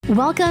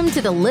Welcome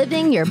to the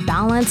Living Your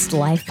Balanced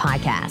Life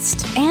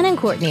podcast. Ann and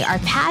Courtney are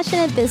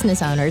passionate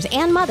business owners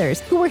and mothers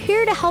who are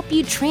here to help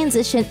you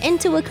transition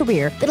into a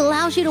career that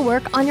allows you to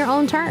work on your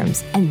own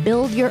terms and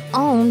build your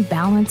own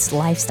balanced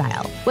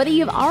lifestyle. Whether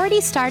you've already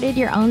started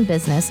your own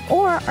business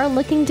or are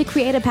looking to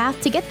create a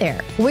path to get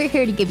there, we're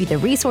here to give you the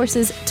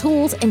resources,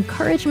 tools,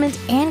 encouragement,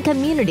 and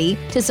community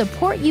to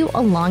support you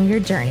along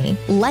your journey.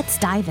 Let's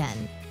dive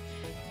in.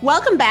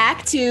 Welcome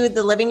back to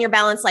the Living Your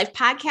Balanced Life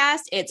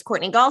podcast. It's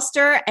Courtney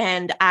Galster,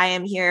 and I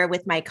am here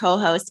with my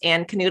co-host,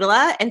 Ann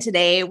Canutula. And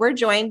today we're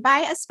joined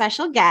by a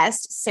special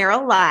guest, Sarah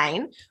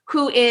Line,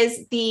 who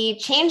is the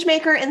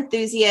changemaker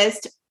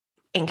enthusiast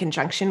in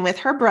conjunction with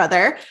her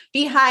brother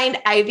behind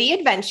Ivy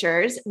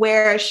Adventures,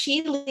 where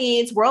she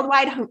leads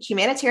worldwide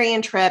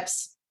humanitarian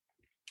trips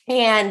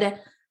and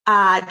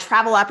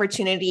travel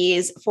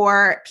opportunities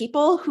for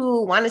people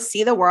who want to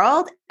see the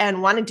world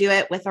and want to do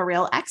it with a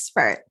real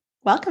expert.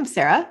 Welcome,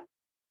 Sarah.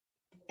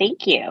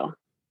 Thank you.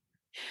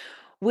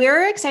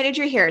 We're excited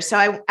you're here. So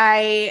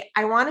I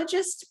want to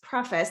just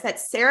preface that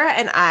Sarah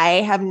and I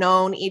have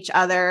known each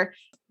other.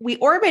 We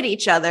orbit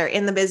each other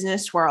in the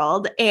business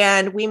world,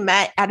 and we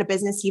met at a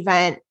business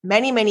event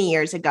many, many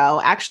years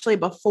ago, actually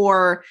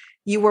before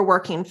you were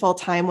working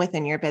full-time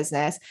within your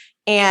business.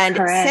 And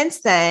Correct.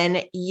 Since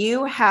then,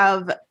 you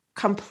have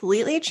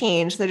completely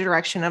changed the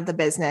direction of the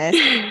business.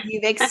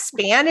 You've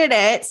expanded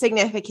it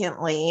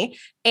significantly,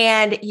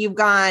 and you've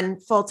gone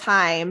full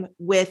time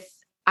with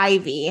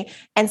Ivy.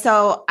 And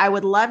so I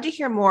would love to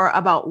hear more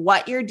about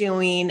what you're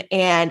doing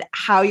and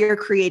how you're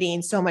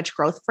creating so much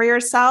growth for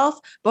yourself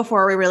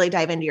before we really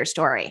dive into your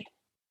story.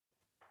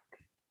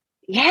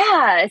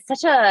 Yeah, it's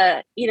such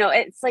a,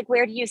 it's like,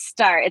 where do you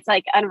start? It's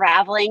like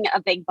unraveling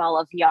a big ball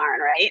of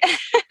yarn, right?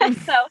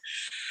 So,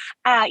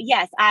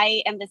 yes,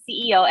 I am the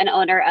CEO and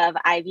owner of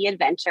Ivy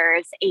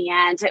Adventures,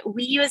 and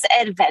we use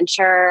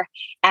adventure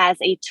as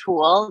a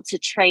tool to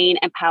train,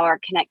 empower,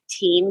 connect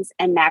teams,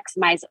 and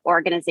maximize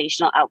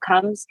organizational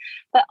outcomes.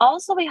 But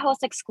also we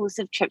host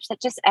exclusive trips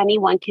that just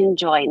anyone can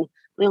join.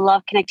 We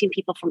love connecting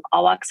people from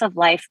all walks of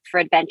life for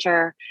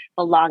adventure,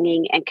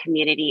 belonging, and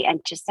community, and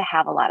just to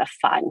have a lot of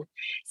fun.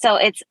 So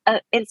it's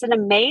an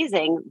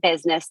amazing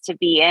business to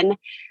be in.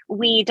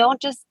 We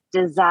don't just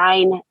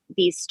design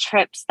these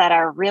trips that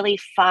are really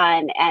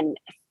fun and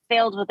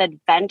filled with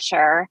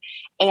adventure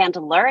and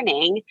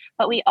learning,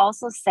 but we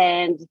also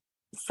send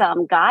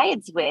some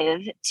guides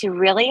to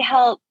really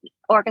help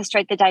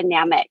orchestrate the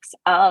dynamics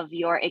of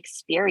your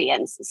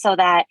experience so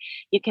that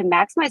you can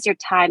maximize your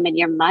time and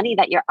your money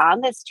that you're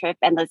on this trip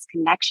and those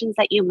connections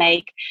that you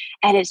make.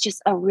 And it's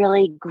just a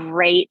really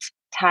great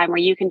time where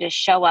you can just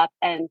show up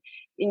and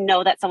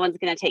know that someone's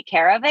going to take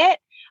care of it,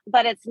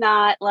 but it's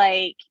not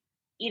like,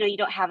 you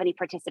don't have any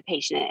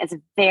participation in it. It's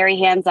very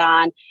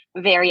hands-on,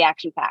 very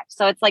action-packed.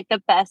 So it's like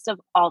the best of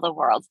all the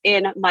worlds,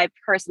 in my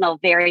personal,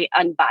 very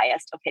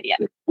unbiased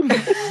opinion.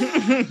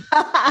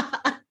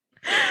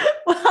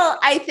 Well,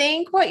 I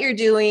think what you're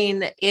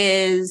doing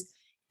is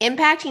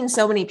impacting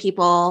so many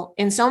people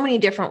in so many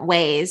different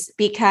ways,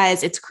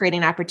 because it's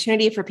creating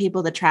opportunity for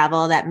people to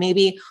travel that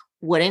maybe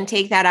wouldn't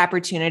take that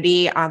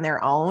opportunity on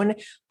their own.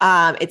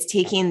 It's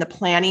taking the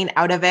planning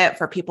out of it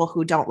for people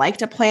who don't like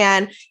to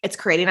plan. It's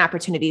creating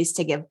opportunities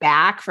to give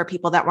back for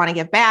people that want to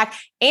give back.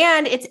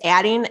 And it's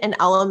adding an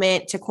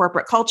element to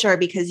corporate culture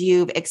because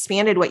you've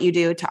expanded what you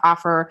do to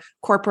offer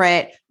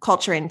corporate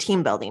culture and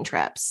team building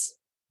trips.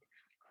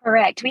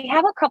 Correct. We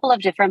have a couple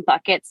of different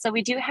buckets. So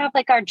we do have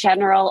like our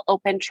general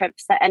open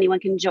trips that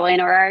anyone can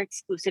join, or our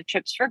exclusive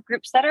trips for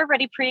groups that are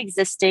already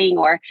pre-existing,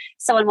 or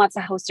someone wants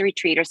to host a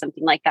retreat or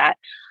something like that.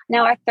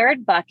 Now, our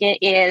third bucket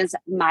is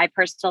my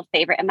personal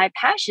favorite and my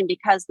passion,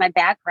 because my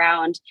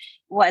background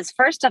was,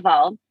 first of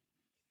all,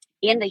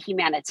 in the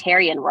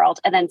humanitarian world,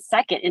 and then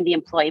second in the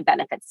employee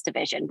benefits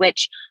division,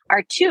 which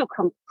are two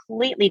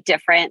completely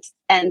different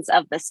ends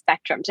of the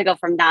spectrum. To go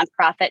from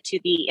nonprofit to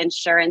the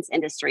insurance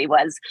industry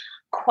was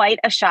quite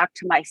a shock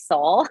to my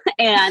soul.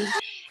 And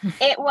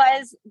it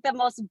was the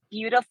most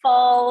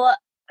beautiful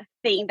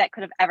thing that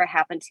could have ever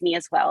happened to me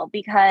as well,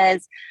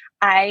 because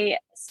I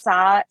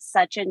saw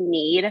such a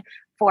need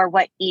for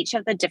what each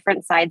of the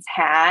different sides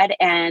had.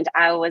 And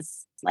I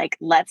was like,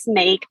 let's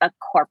make a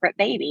corporate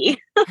baby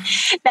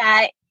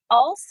that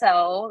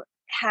also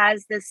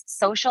has this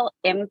social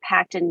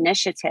impact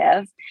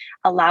initiative,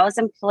 allows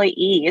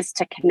employees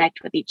to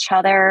connect with each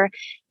other.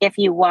 If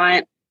you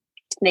want,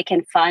 they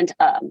can fund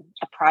a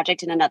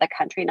project in another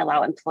country and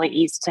allow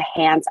employees to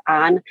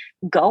hands-on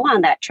go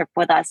on that trip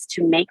with us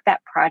to make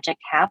that project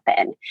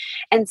happen.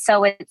 And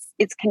so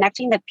it's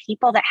connecting the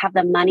people that have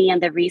the money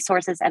and the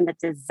resources and the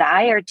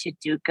desire to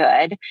do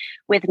good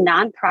with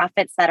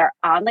nonprofits that are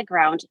on the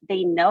ground.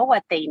 They know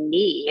what they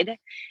need,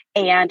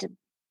 and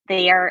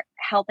they are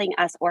helping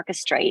us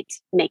orchestrate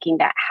making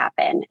that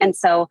happen. And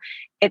so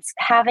it's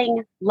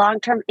having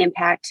long-term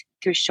impact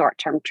through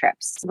short-term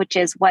trips, which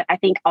is what I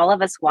think all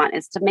of us want,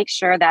 is to make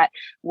sure that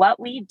what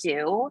we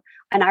do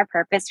and our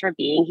purpose for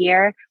being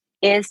here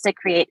is to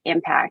create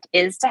impact,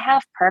 is to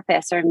have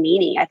purpose or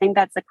meaning. I think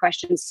that's the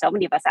question so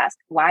many of us ask.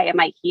 Why am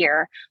I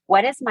here?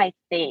 What is my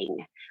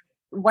thing?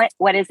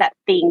 what is that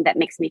thing that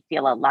makes me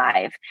feel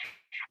alive?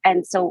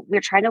 And so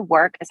we're trying to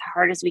work as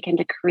hard as we can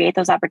to create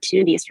those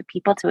opportunities for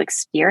people to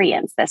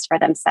experience this for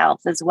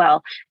themselves as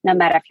well. No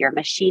matter if you're a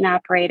machine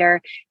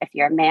operator, if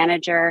you're a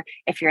manager,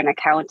 if you're an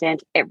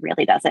accountant, it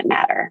really doesn't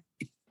matter.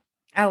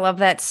 I love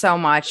that so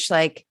much.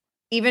 Like,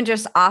 even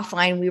just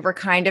offline, we were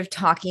kind of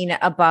talking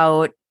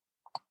about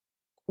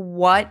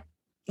what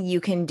you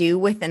can do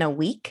within a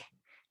week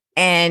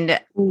and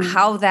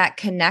how that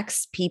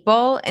connects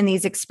people and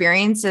these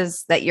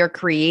experiences that you're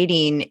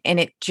creating. And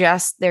it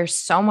just, there's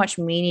so much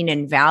meaning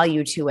and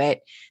value to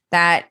it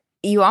that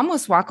you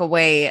almost walk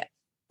away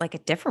like a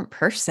different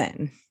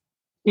person.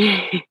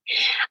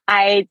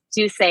 I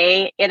do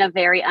say in a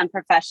very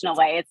unprofessional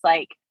way, it's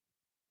like,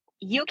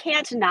 you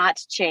can't not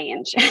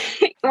change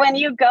when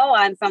you go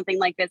on something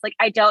like this. Like,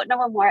 I don't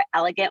know a more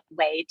elegant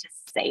way to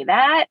say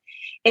that.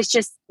 It's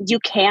just, you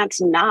can't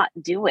not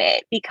do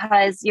it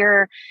because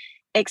you're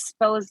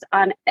exposed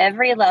on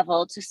every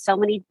level to so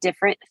many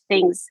different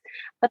things.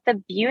 But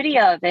the beauty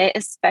of it,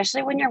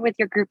 especially when you're with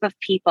your group of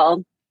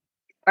people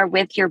or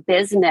with your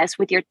business,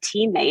 with your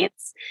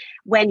teammates,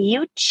 when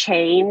you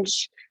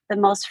change, the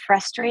most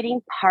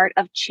frustrating part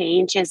of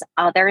change is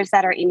others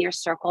that are in your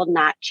circle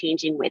not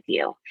changing with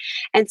you.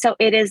 And so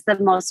it is the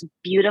most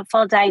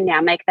beautiful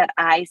dynamic that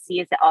I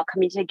see, is it all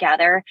coming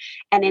together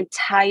and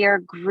entire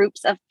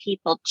groups of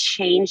people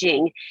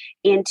changing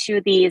into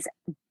these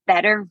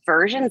better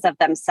versions of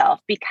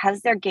themselves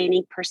because they're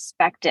gaining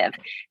perspective,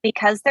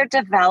 because they're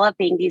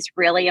developing these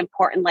really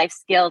important life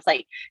skills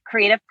like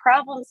creative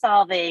problem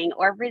solving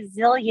or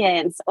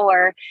resilience,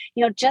 or,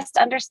 you know, just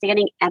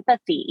understanding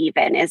empathy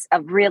even is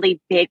a really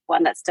big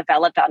one that's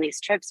developed on these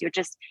trips.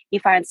 You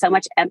find so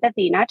much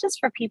empathy, not just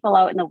for people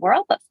out in the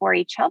world, but for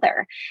each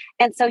other.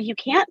 And so you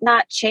can't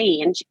not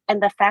change.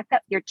 And the fact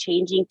that you're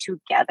changing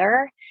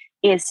together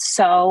is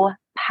so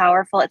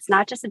powerful. It's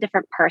not just a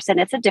different person,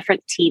 it's a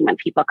different team when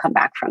people come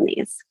back from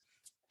these.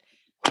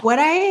 What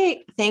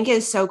I think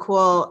is so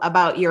cool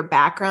about your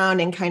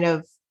background and kind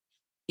of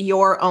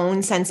your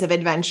own sense of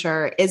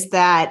adventure is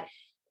that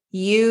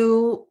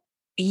you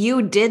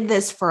did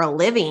this for a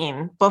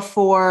living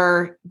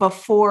before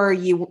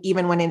you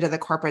even went into the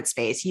corporate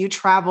space. You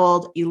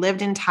traveled, you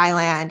lived in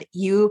Thailand,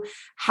 you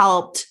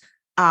helped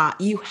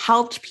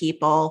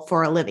people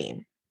for a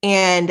living,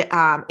 and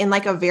in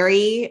like a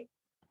very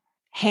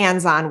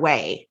hands-on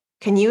way.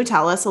 Can you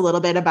tell us a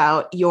little bit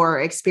about your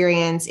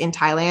experience in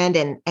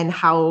Thailand and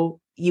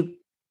how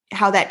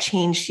that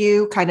changed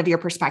you, kind of your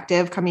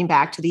perspective coming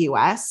back to the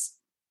US?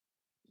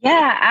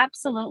 Yeah,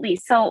 absolutely.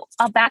 So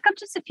I'll back up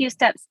just a few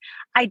steps.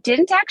 I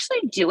didn't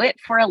actually do it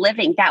for a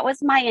living. That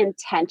was my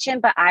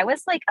intention, but I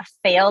was like a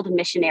failed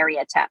missionary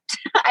attempt.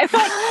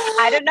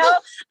 I don't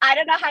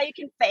know how you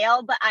can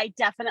fail, but I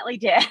definitely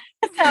did.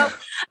 So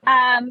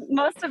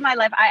most of my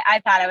life, I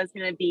thought I was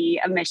going to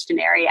be a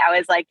missionary. I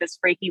was like this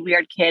freaky,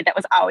 weird kid that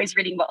was always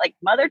reading about like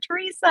Mother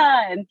Teresa.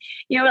 And,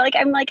 you know, like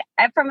I'm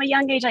from a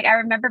young age, like I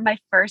remember my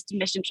first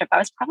mission trip. I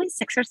was probably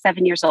 6 or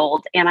 7 years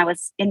old and I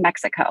was in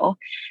Mexico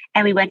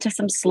and we went to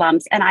some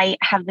slums. And I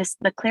have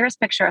the clearest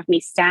picture of me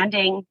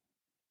standing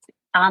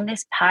on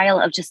this pile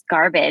of just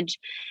garbage,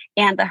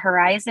 and the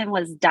horizon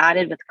was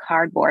dotted with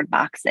cardboard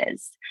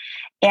boxes.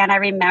 And I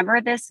remember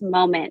this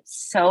moment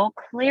so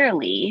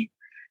clearly,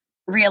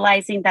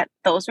 realizing that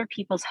those were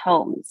people's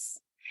homes.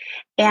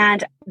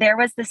 And there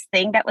was this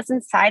thing that was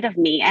inside of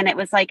me. And it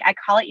was like, I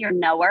call it your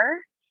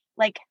knower.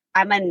 Like,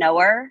 I'm a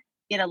knower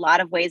in a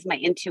lot of ways. My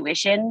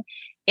intuition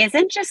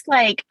isn't just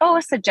like, oh,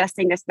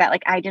 suggesting this, that.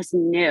 Like, I just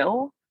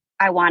knew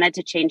I wanted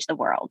to change the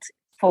world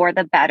for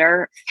the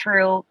better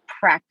through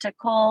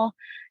practical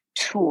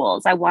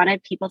tools. I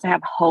wanted people to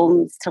have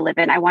homes to live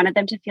in. I wanted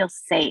them to feel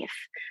safe.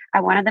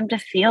 I wanted them to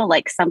feel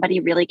like somebody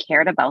really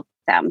cared about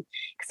them.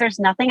 Because there's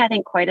nothing I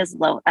think quite as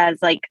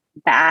like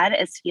bad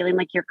as feeling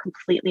like you're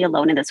completely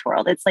alone in this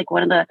world. It's like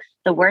one of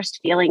the worst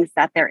feelings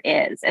that there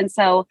is. And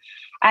so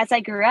as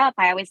I grew up,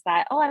 I always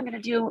thought, oh, I'm going to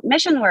do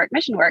mission work.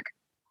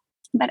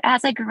 But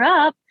as I grew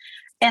up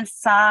and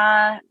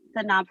saw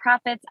the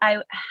nonprofits,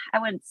 I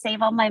would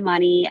save all my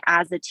money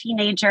as a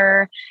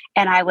teenager,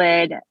 and I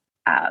would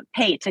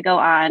pay to go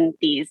on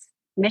these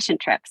mission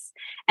trips.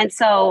 And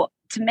so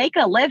to make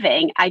a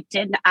living, I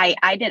did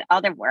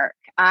other work.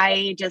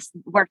 I just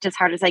worked as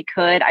hard as I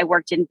could. I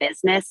worked in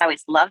business. I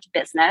always loved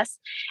business.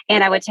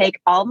 And I would take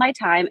all my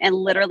time and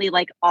literally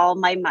like all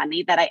my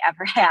money that I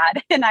ever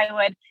had, and I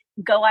would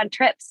go on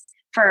trips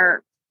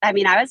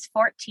I was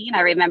 14.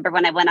 I remember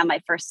when I went on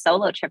my first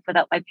solo trip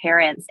without my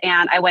parents,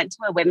 and I went to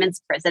a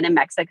women's prison in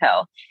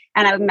Mexico.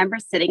 And I remember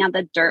sitting on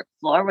the dirt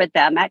floor with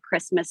them at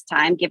Christmas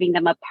time, giving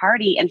them a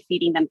party and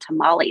feeding them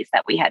tamales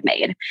that we had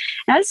made. And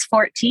I was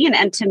 14.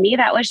 And to me,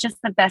 that was just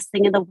the best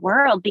thing in the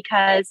world,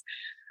 because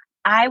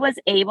I was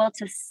able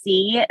to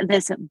see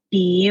this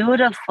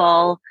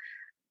beautiful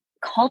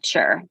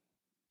culture,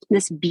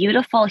 this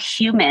beautiful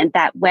human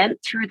that went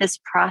through this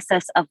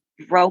process of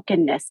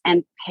brokenness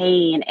and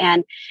pain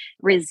and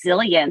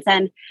resilience.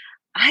 And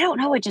I don't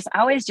know, it just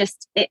always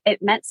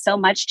it meant so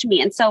much to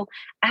me. And so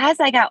as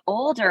I got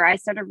older, I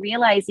started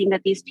realizing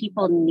that these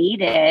people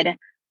needed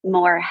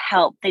more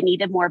help. They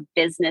needed more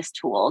business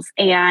tools.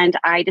 And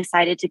I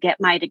decided to get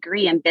my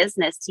degree in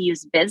business, to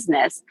use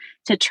business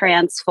to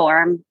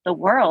transform the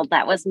world.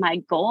 That was my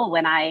goal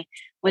when I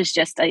was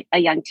just a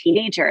young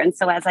teenager. And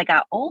so as I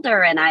got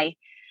older and I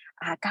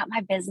got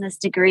my business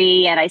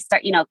degree and I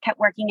kept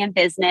working in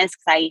business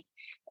because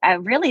I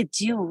really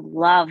do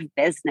love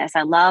business.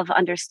 I love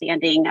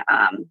understanding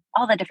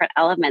all the different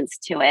elements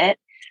to it.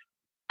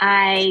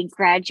 I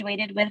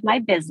graduated with my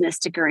business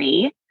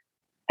degree.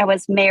 I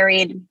was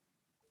married,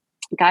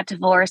 got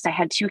divorced. I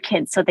had 2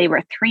 kids. So they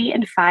were 3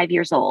 and 5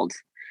 years old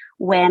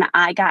when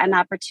I got an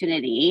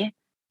opportunity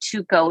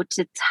to go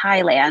to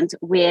Thailand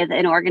with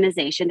an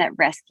organization that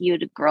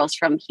rescued girls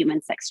from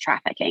human sex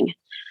trafficking.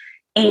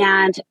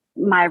 And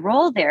my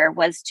role there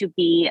was to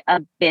be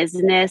a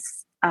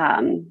business,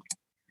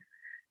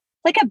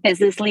 like a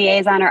business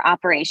liaison or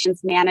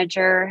operations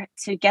manager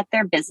to get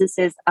their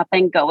businesses up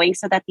and going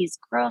so that these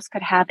girls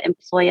could have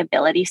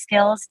employability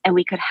skills and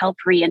we could help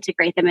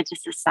reintegrate them into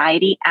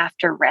society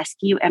after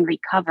rescue and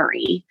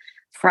recovery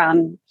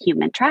from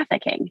human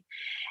trafficking.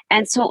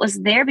 And so it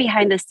was there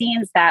behind the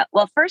scenes that,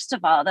 well, first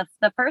of all,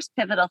 the first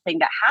pivotal thing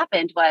that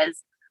happened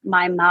was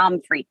my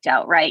mom freaked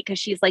out, right? Because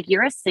she's like,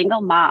 you're a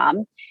single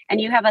mom and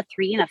you have a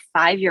 3 and a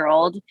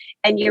 5-year-old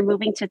and you're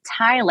moving to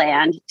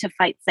Thailand to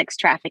fight sex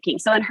trafficking.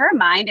 So in her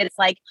mind, it's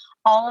like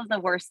all of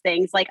the worst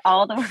things, like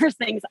all the worst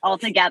things all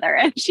together.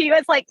 And she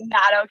was like,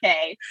 not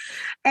okay.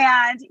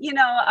 And,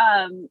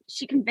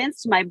 she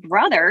convinced my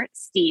brother,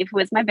 Steve, who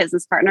is my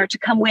business partner, to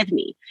come with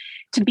me,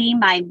 to be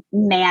my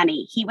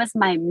nanny. He was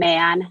my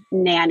man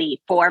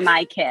nanny for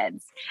my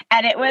kids.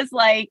 And it was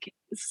like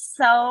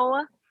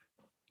so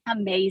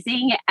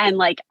amazing and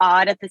like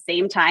odd at the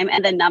same time.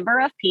 And the number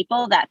of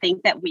people that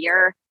think that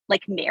we're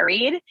like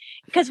married,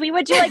 because we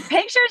would do like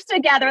pictures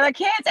together, the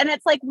kids, and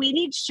it's like, we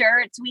need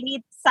shirts, we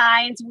need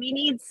signs, we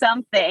need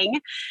something.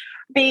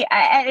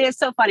 It is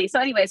so funny. So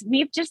anyways,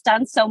 we've just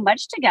done so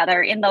much together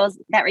in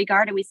that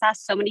regard. And we saw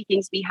so many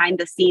things behind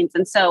the scenes.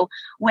 And so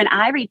when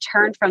I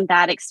returned from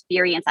that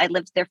experience, I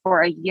lived there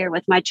for a year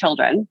with my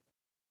children.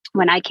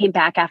 When I came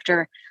back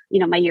after,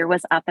 my year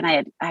was up and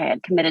I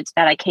had committed to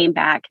that, I came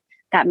back,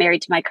 got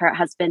married to my current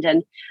husband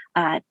and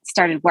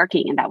started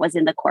working. And that was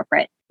in the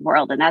corporate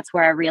world. And that's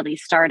where I really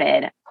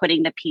started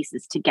putting the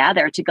pieces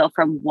together to go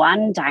from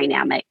one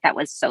dynamic that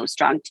was so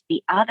strong to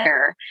the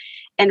other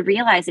and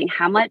realizing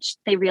how much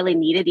they really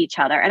needed each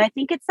other. And I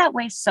think it's that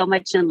way so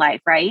much in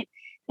life, right?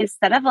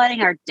 Instead of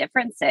letting our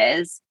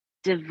differences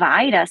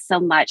divide us so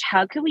much,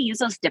 how can we use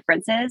those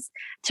differences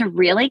to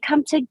really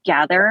come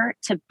together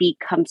to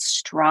become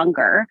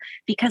stronger?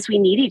 Because we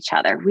need each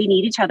other. We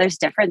need each other's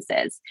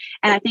differences.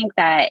 And I think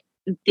that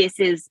this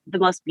is the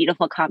most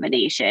beautiful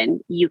combination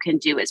you can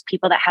do, is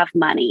people that have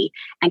money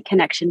and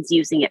connections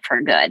using it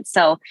for good.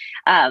 So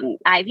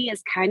Ivy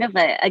is kind of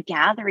a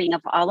gathering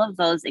of all of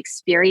those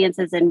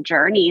experiences and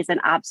journeys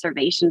and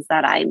observations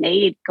that I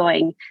made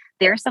going,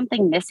 there's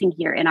something missing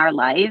here in our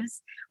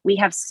lives. We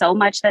have so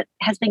much that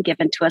has been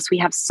given to us. We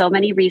have so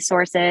many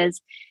resources.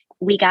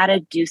 We got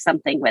to do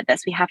something with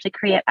this. We have to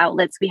create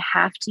outlets. We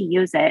have to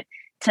use it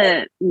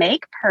to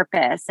make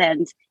purpose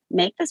and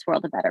make this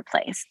world a better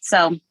place.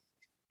 So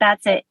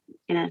that's it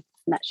in a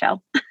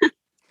nutshell.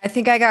 I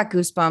think I got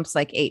goosebumps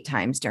like 8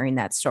 times during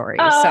that story.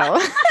 Oh.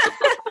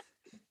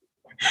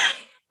 So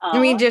I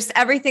mean, just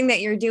everything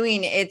that you're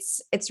doing,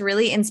 it's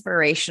really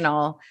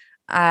inspirational.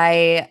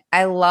 I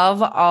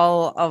love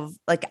all of,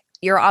 like,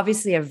 you're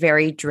obviously a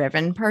very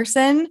driven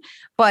person,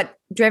 but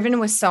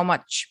driven with so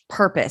much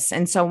purpose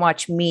and so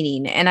much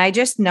meaning. And I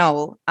just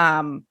know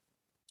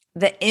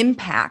the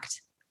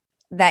impact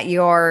that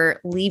you're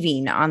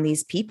leaving on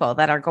these people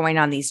that are going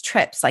on these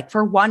trips, like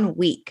for 1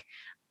 week.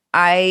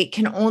 I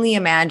can only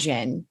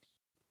imagine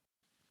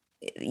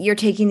you're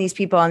taking these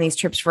people on these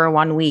trips for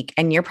 1 week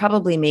and you're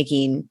probably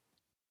making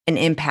an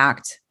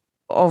impact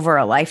over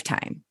a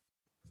lifetime.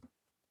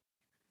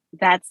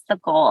 That's the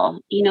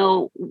goal.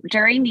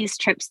 During these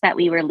trips that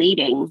we were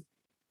leading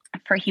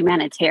for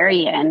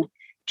humanitarian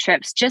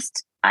trips,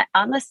 just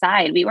on the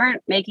side, we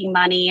weren't making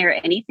money or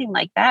anything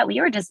like that. We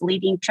were just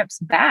leading trips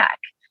back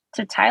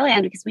to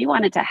Thailand because we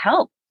wanted to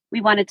help. We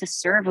wanted to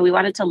serve, and we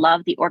wanted to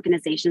love the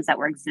organizations that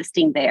were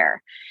existing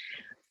there.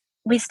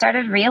 We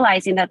started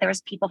realizing that there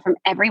was people from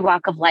every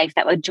walk of life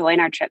that would join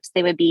our trips.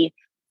 They would be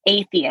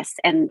atheists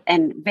and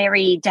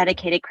very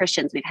dedicated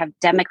Christians. We'd have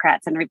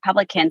Democrats and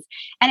Republicans.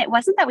 And it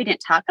wasn't that we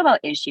didn't talk about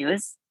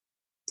issues.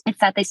 It's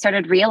that they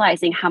started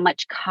realizing how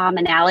much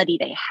commonality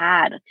they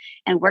had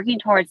and working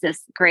towards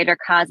this greater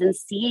cause and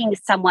seeing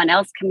someone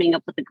else coming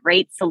up with a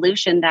great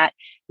solution that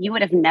you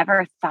would have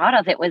never thought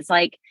of. It was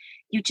like,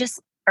 you just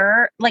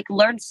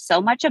learn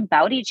so much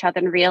about each other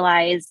and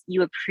realize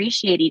you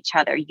appreciate each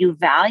other, you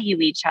value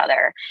each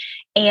other.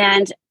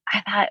 And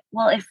I thought,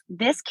 well, if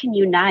this can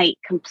unite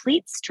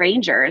complete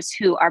strangers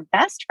who are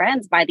best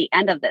friends by the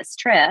end of this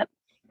trip,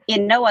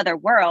 in no other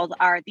world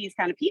are these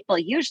kind of people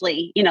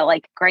usually,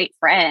 like great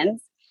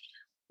friends.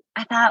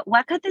 I thought,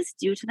 what could this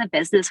do to the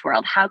business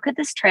world? How could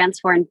this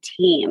transform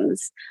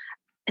teams?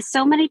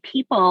 So many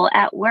people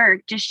at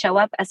work just show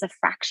up as a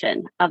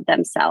fraction of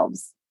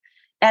themselves,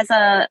 as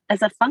a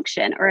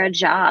function or a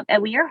job,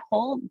 and we are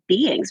whole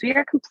beings. We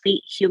are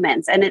complete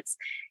humans, and it's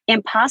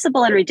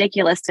impossible and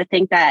ridiculous to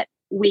think that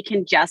we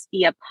can just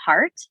be a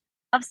part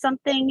of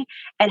something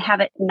and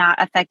have it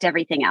not affect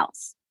everything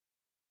else.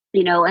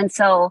 And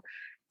so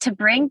to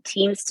bring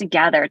teams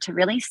together, to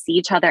really see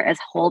each other as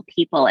whole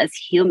people, as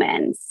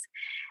humans,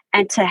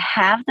 and to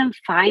have them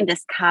find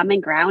this common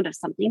ground of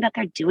something that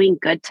they're doing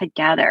good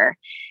together,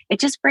 it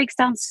just breaks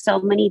down so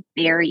many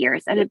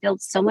barriers and it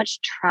builds so much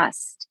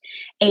trust.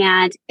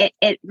 And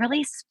it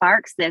really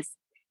sparks this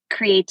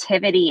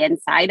creativity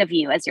inside of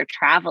you as you're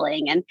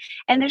traveling.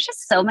 And there's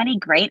just so many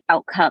great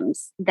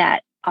outcomes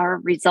that are a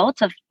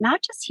result of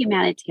not just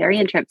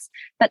humanitarian trips,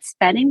 but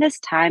spending this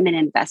time and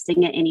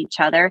investing it in each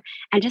other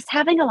and just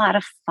having a lot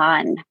of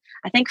fun.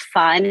 I think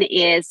fun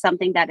is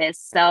something that is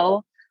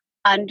so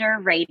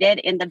underrated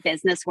in the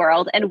business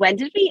world. And when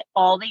did we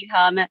all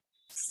become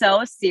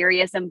so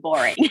serious and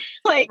boring?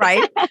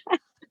 Right?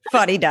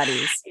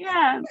 Fuddy-duddies.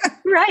 Yeah,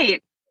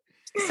 right.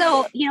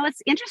 So,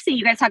 it's interesting.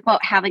 You guys talk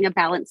about having a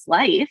balanced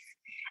life.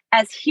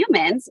 As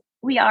humans,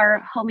 we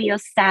are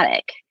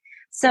homeostatic.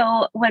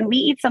 So when we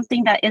eat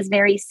something that is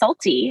very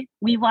salty,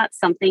 we want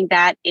something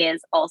that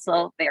is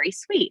also very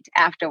sweet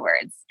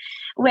afterwards.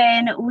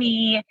 When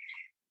we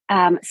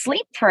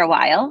sleep for a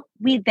while,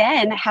 we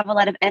then have a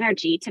lot of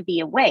energy to be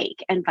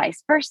awake, and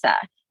vice versa.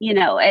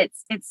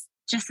 It's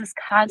just this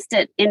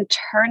constant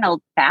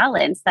internal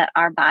balance that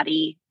our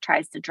body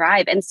tries to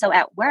drive. And so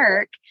at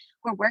work,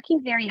 we're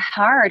working very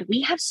hard.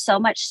 We have so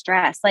much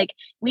stress. Like,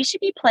 we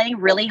should be playing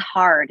really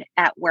hard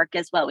at work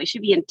as well. We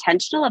should be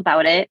intentional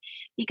about it,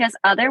 because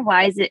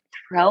otherwise it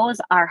throws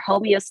our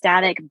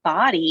homeostatic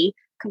body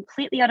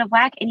completely out of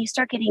whack, and you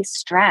start getting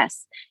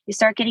stressed. You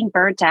start getting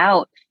burnt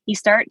out.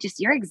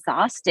 You're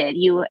exhausted.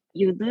 You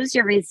lose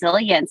your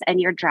resilience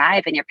and your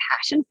drive and your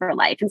passion for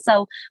life. And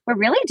so we're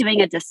really doing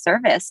a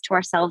disservice to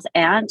ourselves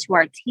and to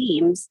our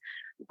teams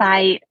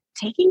by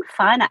taking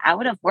fun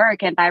out of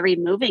work and by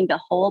removing the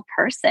whole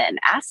person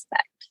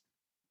aspect.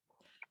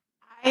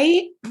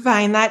 I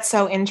find that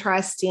so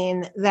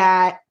interesting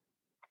that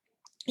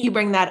you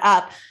bring that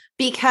up,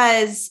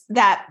 because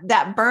that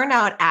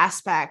burnout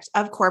aspect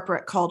of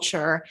corporate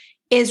culture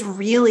is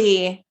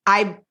really,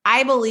 I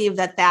believe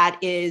that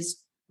is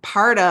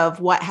part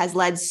of what has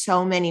led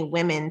so many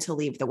women to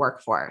leave the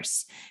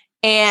workforce.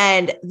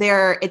 And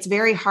it's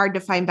very hard to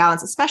find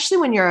balance, especially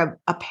when you're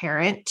a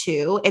parent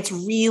too. It's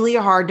really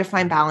hard to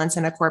find balance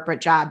in a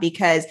corporate job,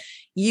 because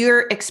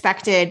you're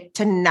expected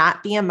to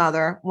not be a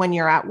mother when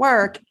you're at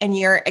work, and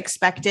you're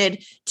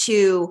expected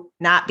to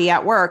not be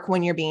at work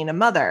when you're being a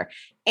mother.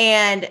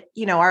 And,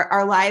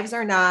 our lives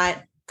are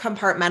not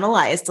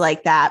compartmentalized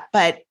like that,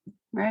 but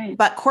right.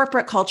 But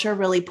corporate culture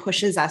really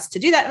pushes us to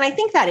do that. And I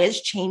think that is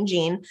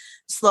changing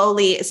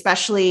slowly,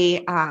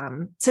 especially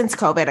since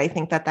COVID. I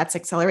think that's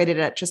accelerated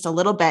it just a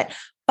little bit.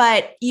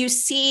 But you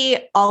see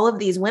all of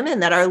these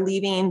women that are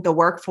leaving the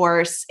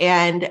workforce,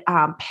 and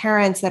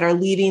parents that are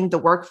leaving the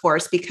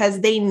workforce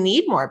because they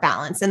need more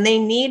balance, and they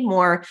need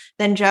more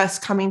than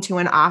just coming to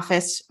an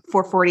office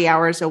for 40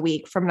 hours a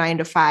week from 9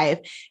 to 5.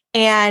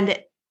 And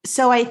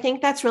so I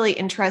think that's really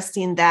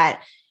interesting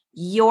that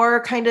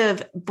you're kind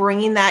of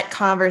bringing that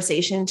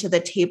conversation to the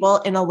table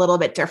in a little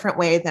bit different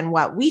way than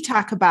what we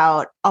talk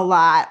about a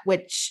lot,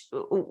 which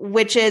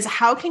is,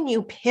 how can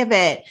you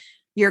pivot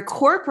your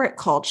corporate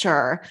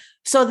culture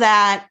so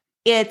that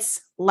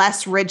it's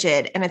less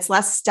rigid and it's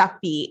less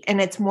stuffy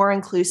and it's more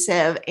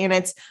inclusive, and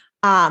it's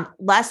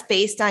less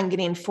based on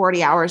getting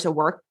 40 hours of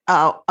work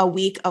a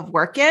week of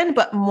work in,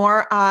 but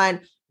more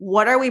on,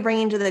 what are we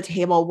bringing to the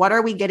table? What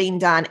are we getting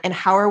done? And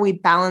how are we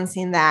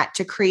balancing that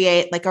to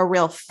create like a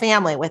real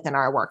family within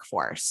our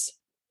workforce?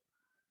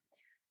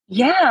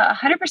 Yeah,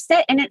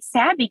 100%. And it's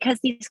sad because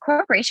these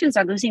corporations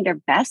are losing their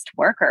best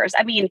workers.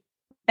 I mean,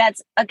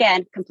 that's,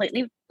 again,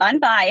 completely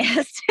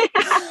unbiased.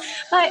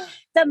 But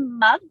the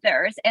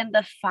mothers and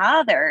the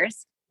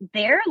fathers,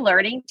 they're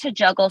learning to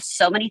juggle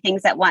so many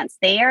things at once.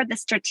 They are the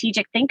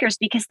strategic thinkers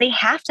because they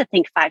have to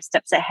think 5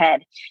 steps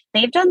ahead.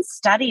 They've done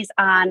studies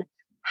on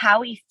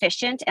how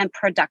efficient and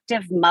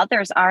productive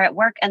mothers are at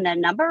work, and the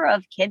number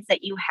of kids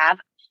that you have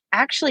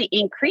actually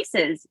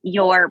increases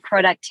your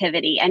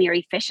productivity and your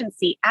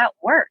efficiency at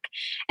work.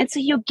 And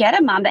so you get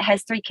a mom that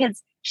has 3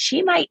 kids.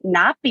 She might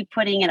not be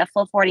putting in a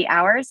full 40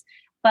 hours,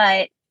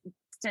 but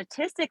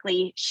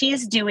statistically,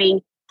 she's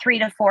doing 3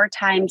 to 4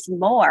 times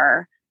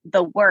more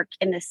the work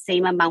in the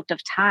same amount of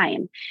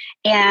time.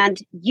 And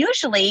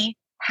usually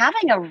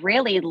having a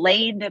really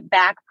laid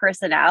back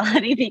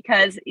personality,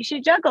 because she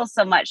juggles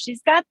so much.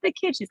 She's got the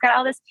kids, she's got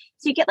all this.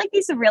 So you get like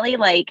these really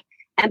like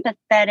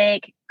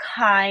empathetic,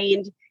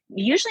 kind,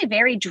 usually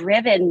very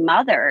driven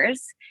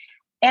mothers,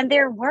 and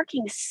they're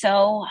working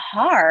so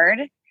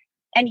hard.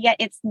 And yet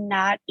it's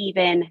not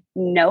even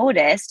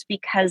noticed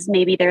because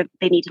maybe they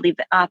need to leave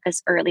the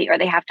office early, or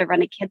they have to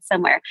run a kid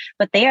somewhere,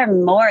 but they are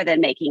more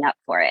than making up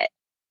for it.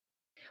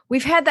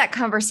 we've had that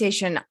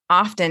conversation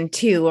often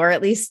too, or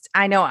at least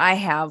I know I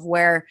have,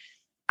 where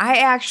I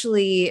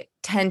actually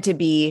tend to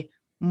be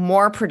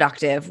more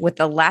productive with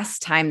the less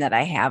time that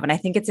I have. And I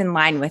think it's in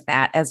line with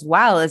that as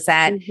well, is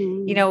that,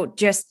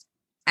 just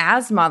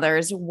as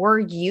mothers, we're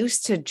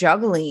used to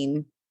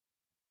juggling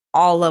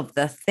all of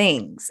the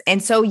things.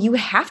 And so you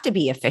have to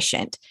be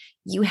efficient.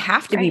 You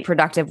have to be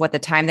productive with the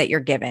time that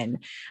you're given.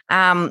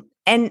 And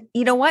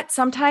you know what?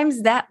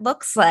 Sometimes that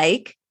looks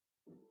like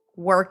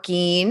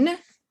working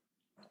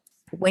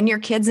when your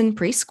kid's in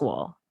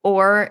preschool,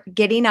 or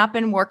getting up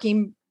and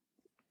working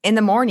in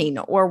the morning,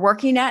 or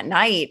working at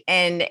night.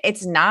 And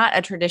it's not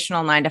a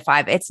traditional 9 to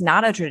 5. It's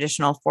not a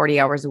traditional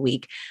 40 hours a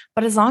week.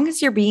 But as long as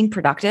you're being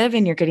productive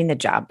and you're getting the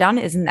job done,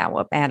 isn't that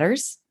what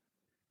matters?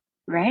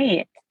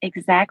 Right.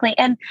 Exactly.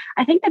 And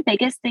I think the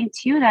biggest thing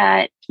too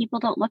that people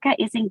don't look at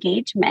is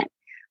engagement.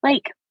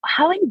 Like,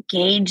 how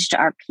engaged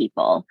are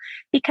people?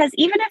 Because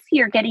even if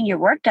you're getting your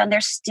work done,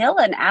 there's still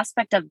an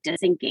aspect of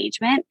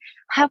disengagement.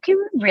 How can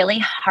we really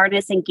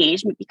harness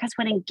engagement? Because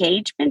when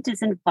engagement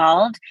is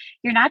involved,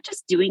 you're not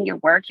just doing your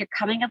work, you're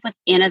coming up with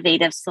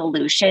innovative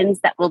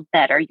solutions that will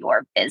better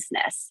your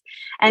business.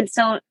 And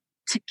so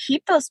to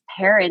keep those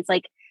parents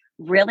like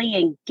really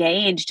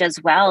engaged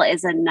as well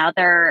is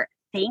another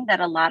thing that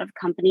a lot of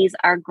companies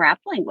are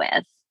grappling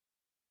with.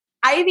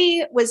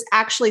 Ivy was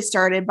actually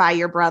started by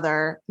your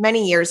brother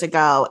many years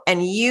ago,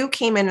 and you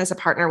came in as a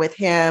partner with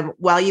him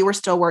while you were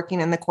still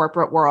working in the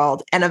corporate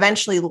world, and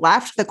eventually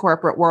left the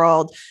corporate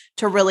world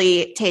to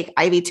really take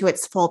Ivy to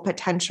its full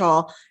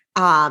potential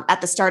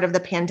at the start of the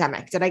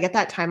pandemic. Did I get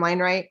that timeline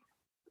right?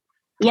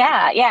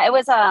 Yeah. It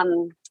was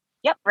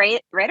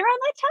right around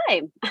that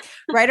time.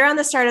 Right around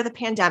the start of the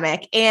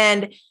pandemic.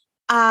 And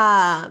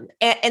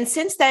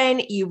since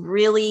then, you've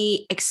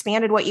really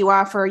expanded what you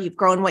offer. You've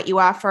grown what you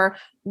offer.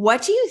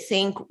 What do you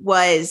think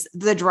was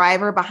the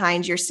driver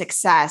behind your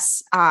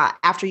success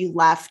after you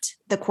left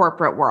the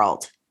corporate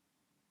world?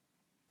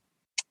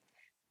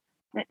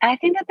 I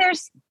think that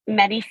there's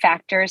many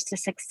factors to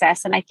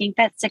success. And I think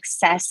that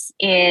success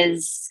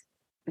is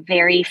a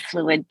very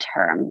fluid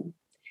term.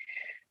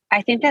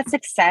 I think that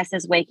success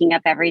is waking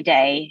up every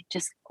day,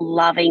 just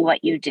loving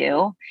what you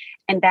do.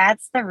 And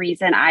that's the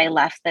reason I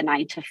left the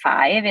 9 to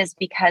 5, is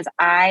because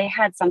I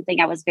had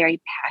something I was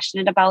very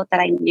passionate about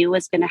that I knew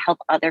was going to help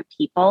other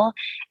people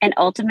and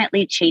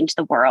ultimately change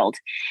the world.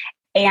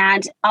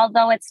 And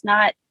although it's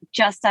not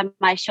just on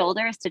my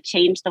shoulders to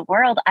change the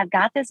world, I've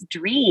got this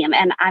dream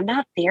and I'm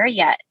not there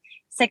yet.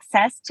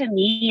 Success to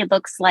me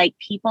looks like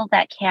people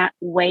that can't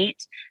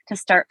wait to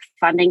start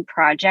funding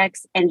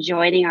projects and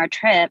joining our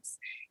trips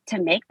to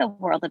make the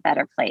world a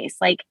better place.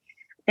 Like,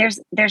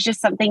 there's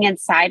just something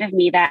inside of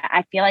me that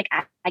I feel like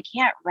I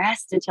can't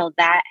rest until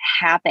that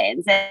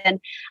happens. And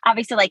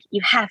obviously, like,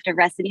 you have to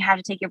rest and you have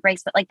to take your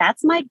breaks, but like,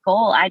 that's my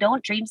goal. I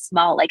don't dream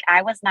small. Like,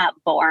 I was not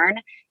born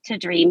to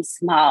dream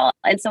small.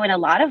 And so in a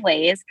lot of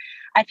ways,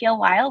 I feel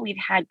while we've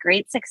had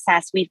great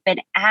success, we've been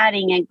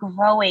adding and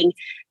growing,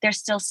 there's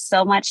still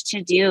so much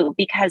to do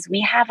because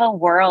we have a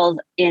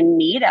world in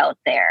need out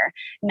there,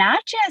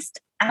 not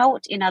just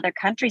out in other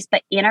countries,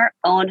 but in our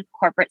own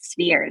corporate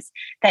spheres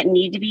that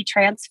need to be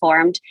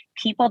transformed,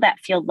 people that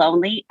feel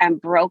lonely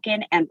and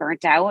broken and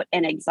burnt out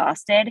and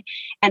exhausted.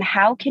 And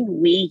how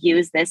can we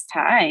use this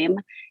time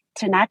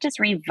to not just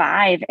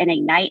revive and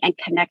ignite and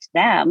connect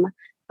them,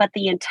 but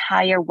the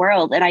entire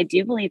world? And I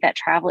do believe that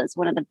travel is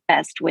one of the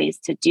best ways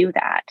to do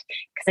that.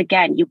 Because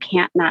again, you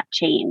can't not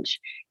change.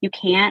 You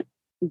can't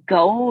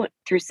go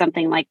through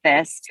something like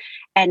this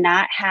and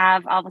not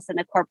have all of a sudden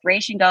a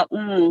corporation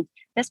go,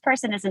 this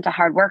person isn't a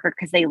hard worker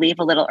because they leave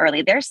a little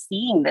early. They're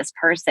seeing this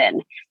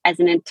person as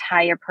an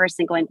entire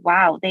person going,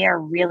 wow, they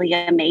are really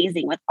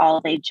amazing with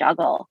all they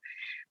juggle.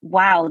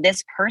 Wow,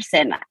 this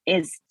person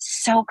is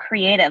so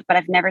creative, but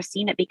I've never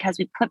seen it because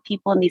we put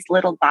people in these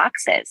little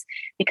boxes,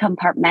 we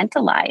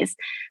compartmentalize.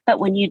 But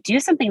when you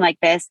do something like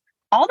this,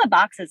 all the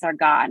boxes are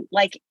gone.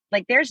 Like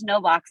there's no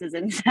boxes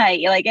in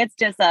sight. Like it's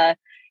just a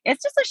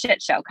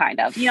shit show, kind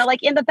of,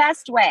 like in the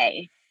best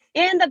way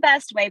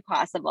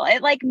possible.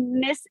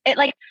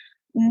 It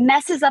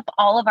messes up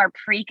all of our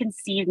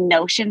preconceived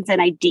notions and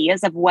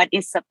ideas of what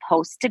is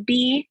supposed to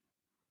be.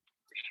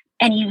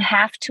 And you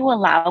have to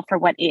allow for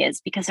what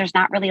is, because there's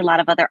not really a lot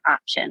of other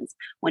options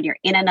when you're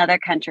in another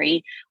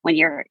country, when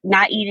you're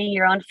not eating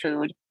your own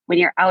food, when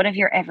you're out of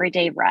your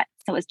everyday rut.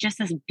 So it's just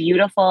this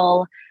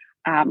beautiful,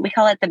 we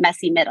call it the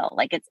messy middle.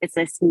 Like it's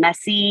this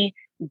messy,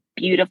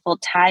 beautiful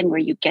time where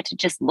you get to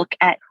just look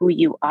at who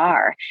you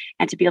are,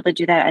 and to be able to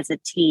do that as a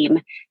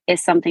team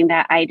is something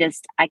that I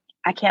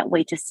can't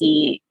wait to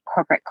see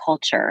corporate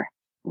culture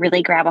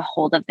really grab a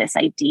hold of this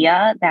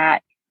idea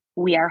that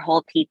we are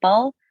whole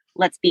people.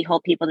 Let's be whole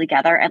people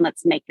together and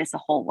let's make this a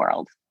whole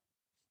world.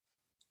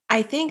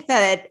 I think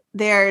that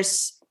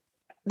there's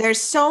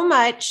so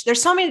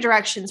many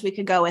directions we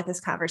could go with this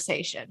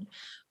conversation,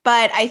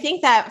 but I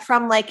think that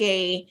from like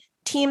a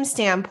team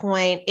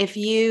standpoint, if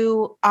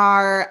you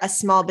are a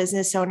small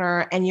business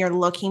owner and you're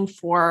looking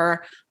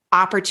for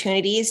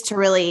opportunities to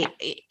really,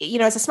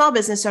 as a small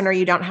business owner,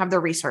 you don't have the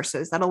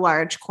resources that a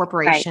large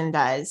corporation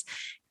does.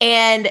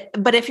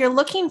 But if you're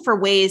looking for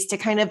ways to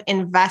kind of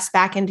invest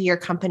back into your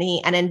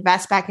company and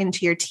invest back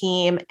into your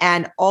team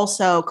and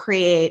also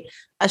create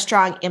a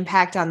strong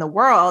impact on the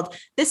world,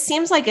 this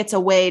seems like it's a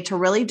way to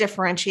really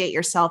differentiate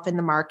yourself in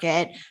the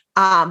market,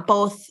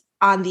 both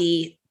on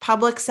the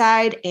public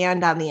side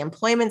and on the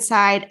employment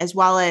side, as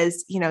well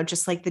as,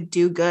 just like the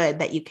do good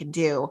that you can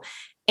do.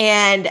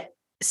 And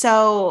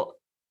so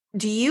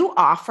do you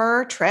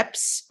offer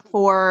trips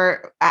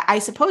for, I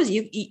suppose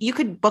you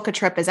could book a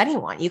trip as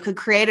anyone. You could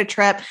create a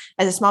trip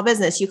as a small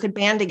business. You could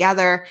band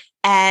together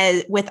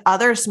with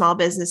other small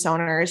business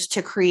owners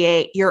to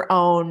create your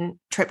own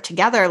trip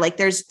together. Like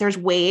there's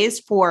ways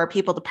for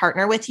people to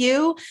partner with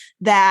you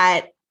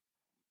that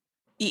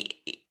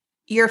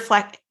you're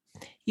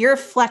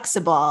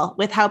flexible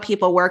with how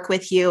people work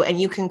with you,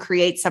 and you can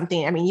create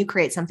something. I mean, you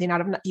created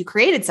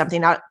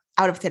something out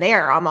of thin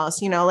air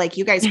almost, like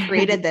you guys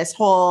created this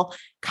whole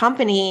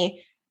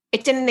company.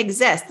 It didn't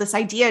exist. This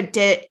idea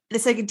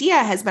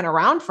has been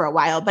around for a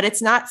while, but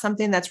it's not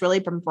something that's really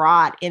been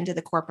brought into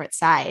the corporate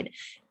side.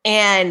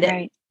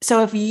 And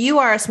so if you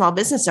are a small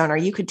business owner,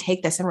 you could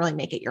take this and really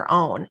make it your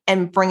own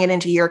and bring it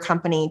into your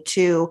company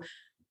to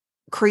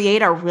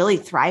create a really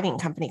thriving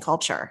company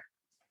culture.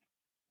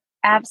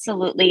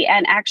 Absolutely.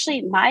 And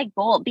actually my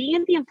goal, being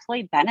in the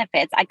employee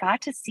benefits, I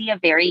got to see a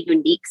very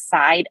unique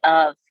side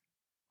of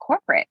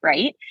corporate,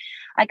 right?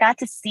 I got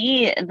to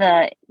see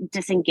the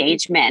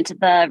disengagement,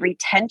 the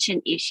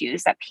retention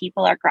issues that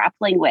people are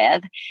grappling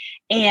with.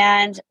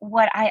 And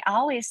what I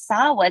always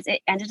saw was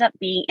it ended up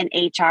being an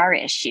HR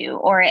issue,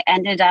 or it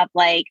ended up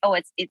like, oh,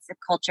 it's a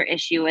culture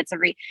issue. It's a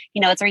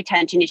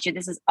retention issue.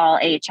 This is all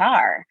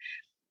HR.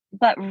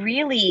 But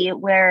really,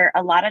 where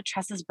a lot of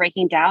trust is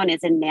breaking down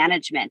is in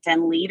management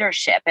and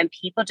leadership, and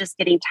people just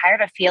getting tired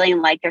of feeling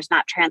like there's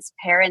not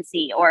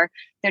transparency, or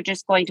they're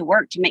just going to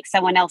work to make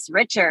someone else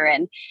richer.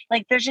 And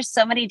like, there's just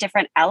so many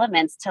different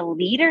elements to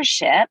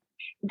leadership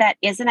that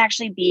isn't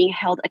actually being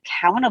held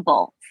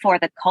accountable for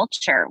the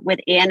culture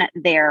within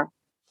their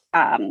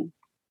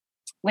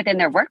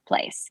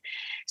workplace.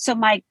 So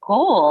my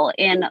goal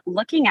in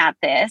looking at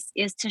this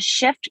is to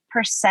shift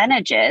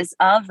percentages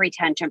of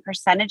retention,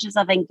 percentages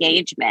of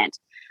engagement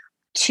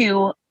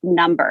to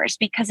numbers.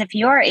 Because if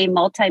you're a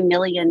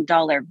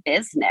multi-million-dollar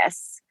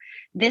business,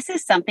 this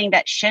is something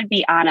that should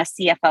be on a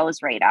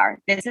CFO's radar.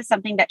 This is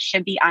something that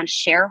should be on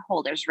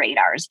shareholders'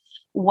 radars.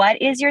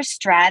 What is your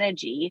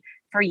strategy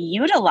for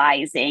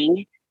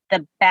utilizing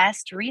the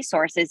best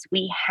resources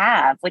we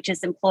have, which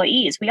is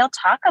employees? We all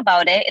talk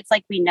about it. It's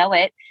like we know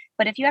it.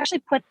 But if you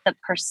actually put the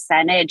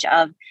percentage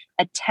of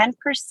a 10%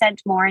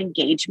 more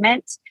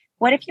engagement,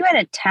 what if you had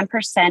a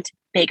 10%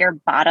 bigger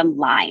bottom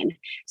line?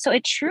 So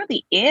it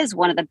truly is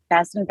one of the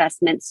best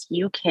investments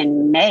you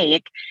can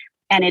make.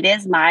 And it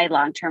is my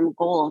long-term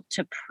goal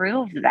to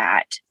prove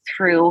that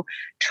through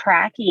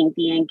tracking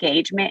the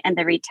engagement and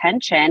the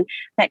retention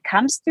that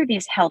comes through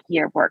these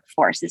healthier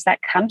workforces, that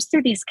comes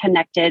through these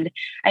connected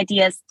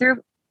ideas, through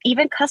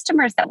even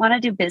customers that want to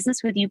do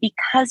business with you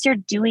because you're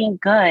doing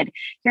good.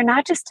 You're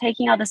not just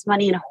taking all this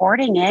money and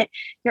hoarding it.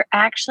 You're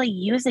actually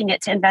using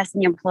it to invest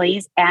in your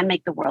employees and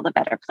make the world a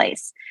better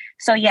place.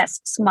 So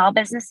yes, small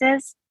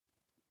businesses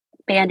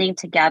banding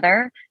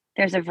together.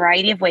 There's a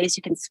variety of ways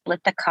you can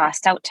split the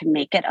cost out to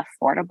make it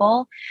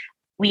affordable.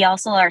 We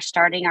also are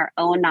starting our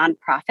own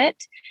nonprofit.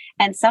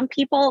 And some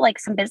people, like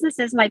some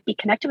businesses, might be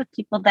connected with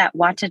people that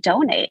want to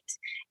donate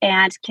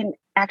and can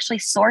actually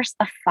source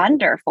a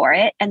funder for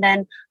it. And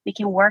then we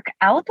can work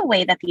out the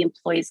way that the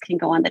employees can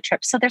go on the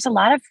trip. So there's a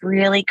lot of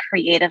really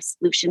creative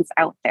solutions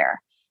out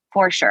there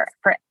for sure,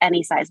 for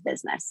any size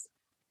business.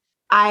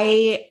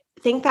 I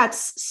think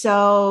that's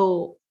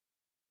so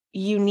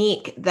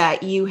unique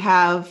that you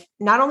have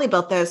not only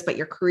built this, but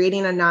you're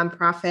creating a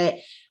nonprofit.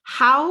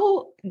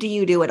 How do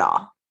you do it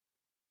all?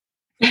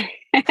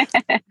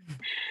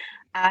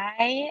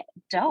 I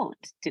don't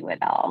do it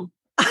all.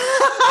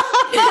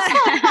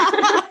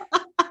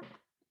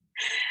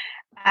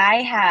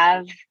 I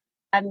have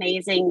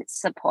amazing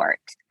support.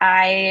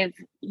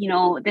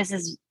 This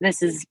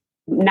is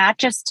not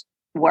just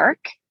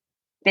work.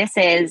 This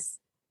is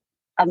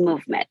a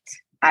movement,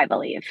 I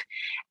believe.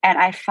 And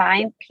I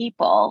find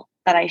people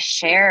that I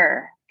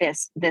share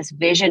this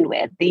vision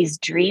with, these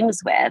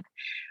dreams with.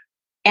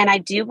 And I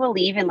do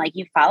believe in, like,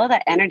 you follow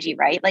that energy,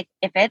 right? Like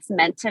if it's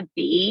meant to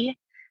be,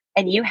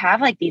 and you have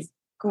like these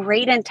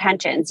great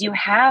intentions, you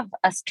have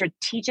a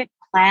strategic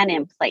plan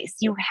in place,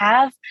 you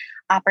have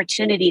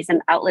opportunities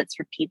and outlets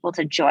for people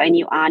to join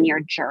you on your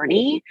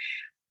journey.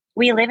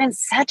 We live in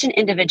such an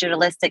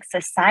individualistic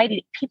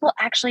society. People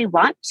actually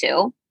want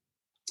to.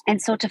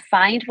 And so to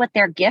find what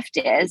their gift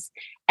is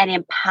and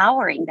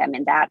empowering them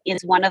in that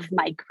is one of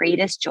my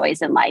greatest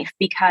joys in life,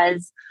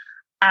 because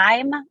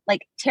I'm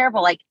like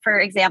terrible, like for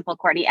example,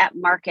 Courtney, at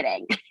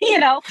marketing,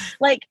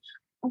 like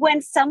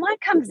when someone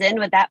comes in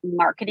with that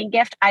marketing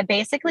gift, I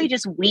basically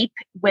just weep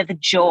with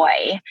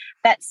joy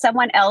that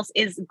someone else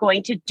is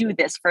going to do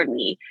this for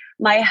me.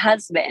 My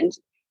husband,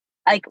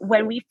 like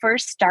when we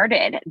first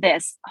started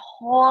this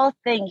whole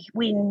thing,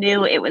 we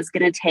knew it was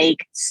going to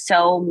take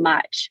so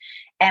much.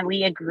 And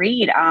we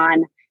agreed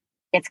on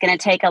it's going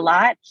to take a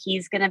lot.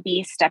 He's going to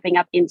be stepping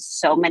up in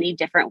so many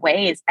different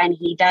ways. And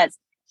he does.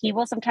 He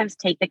will sometimes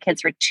take the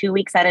kids for 2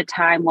 weeks at a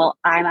time while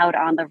I'm out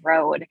on the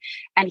road.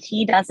 And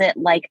he does it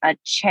like a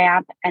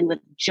champ and with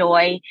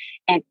joy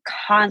and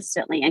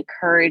constantly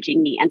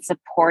encouraging me and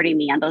supporting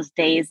me on those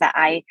days that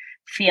I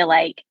feel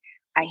like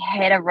I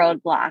hit a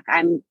roadblock.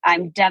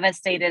 I'm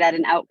devastated at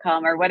an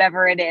outcome or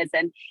whatever it is.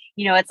 And,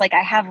 it's like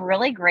I have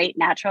really great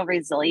natural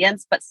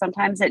resilience, but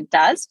sometimes it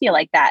does feel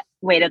like that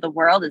weight of the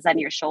world is on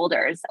your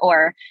shoulders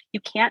or you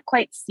can't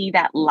quite see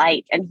that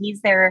light. And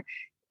he's there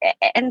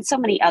and so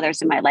many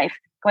others in my life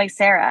going,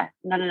 Sarah,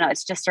 no,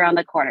 it's just around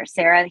the corner.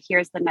 Sarah,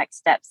 here's the next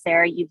step.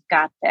 Sarah, you've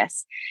got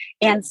this.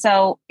 And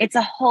so it's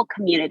a whole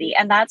community.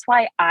 And that's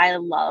why I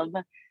love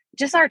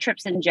just our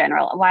trips in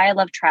general, why I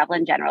love travel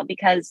in general,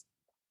 because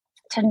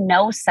to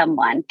know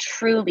someone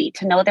truly,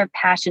 to know their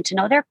passion, to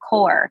know their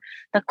core,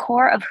 the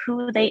core of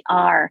who they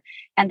are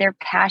and their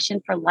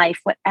passion for life,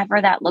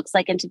 whatever that looks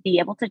like, and to be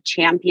able to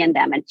champion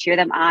them and cheer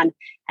them on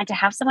and to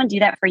have someone do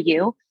that for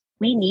you,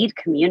 we need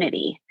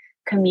community.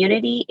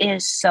 Community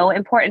is so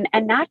important,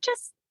 and not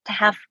just to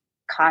have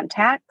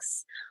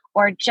contacts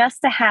or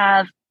just to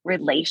have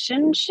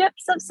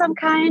relationships of some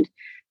kind,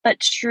 but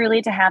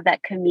truly to have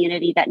that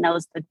community that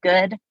knows the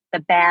good, the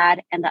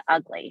bad, and the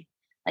ugly.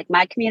 Like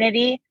my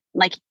community,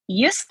 like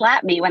you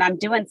slap me when I'm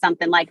doing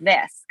something like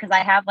this, because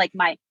I have like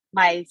my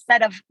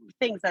set of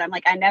things that I'm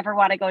like, I never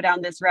want to go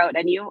down this road,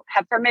 and you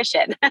have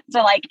permission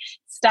to like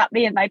stop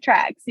me in my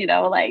tracks,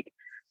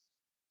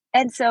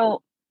 and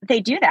so they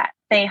do that.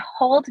 They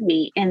hold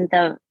me in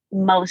the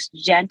most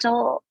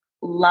gentle,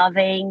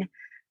 loving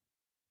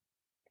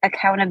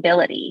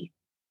accountability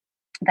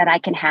that I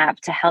can have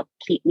to help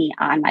keep me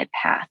on my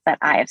path that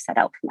I have set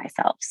out for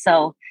myself.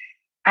 So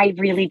I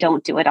really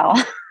don't do it all.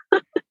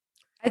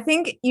 I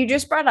think you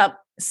just brought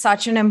up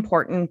such an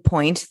important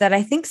point that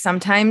I think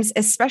sometimes,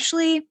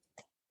 especially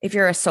if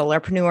you're a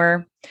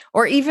solopreneur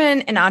or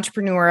even an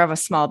entrepreneur of a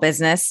small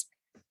business,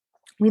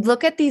 we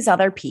look at these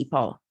other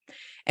people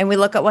and we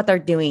look at what they're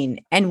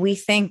doing and we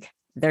think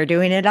they're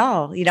doing it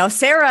all.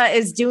 Sarah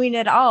is doing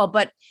it all,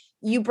 but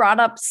you brought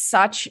up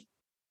such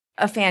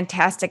a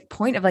fantastic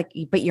point of like,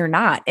 but you're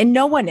not, and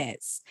no one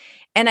is.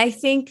 And I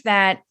think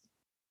that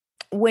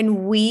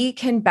when we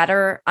can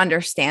better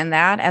understand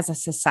that as a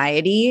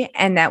society,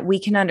 and that we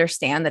can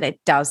understand that it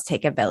does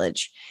take a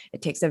village.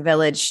 It takes a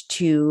village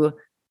to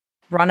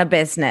run a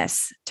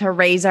business, to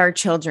raise our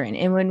children.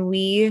 And when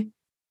we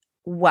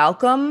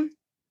welcome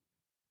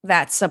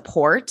that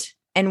support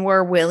and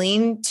we're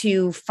willing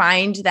to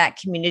find that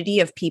community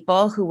of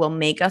people who will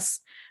make us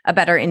a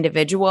better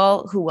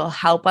individual, who will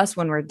help us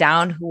when we're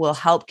down, who will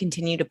help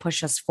continue to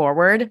push us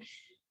forward,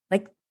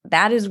 like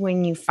that is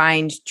when you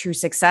find true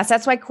success.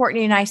 That's why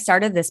Courtney and I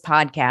started this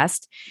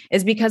podcast,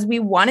 is because we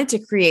wanted to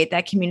create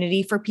that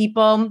community for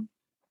people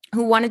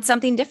who wanted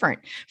something different,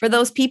 for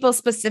those people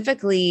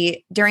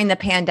specifically during the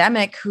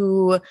pandemic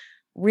who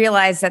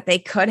realized that they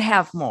could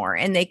have more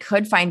and they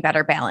could find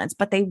better balance,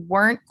 but they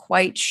weren't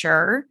quite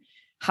sure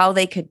how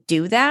they could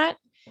do that.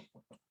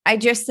 I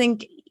just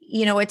think,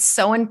 it's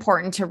so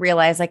important to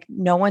realize like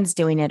no one's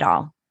doing it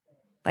all,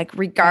 like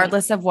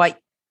regardless of what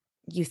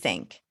you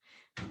think.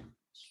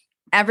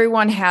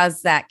 Everyone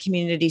has that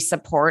community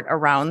support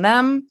around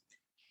them.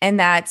 And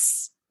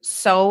that's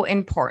so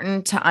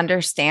important to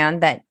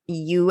understand that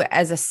you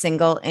as a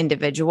single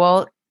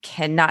individual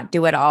cannot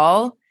do it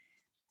all.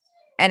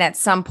 And at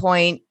some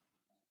point,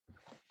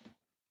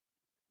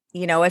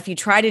 if you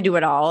try to do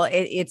it all,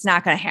 it's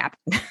not going to happen.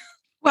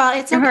 Well,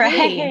 it's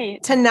okay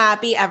Right. to not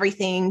be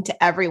everything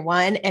to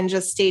everyone and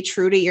just stay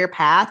true to your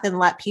path and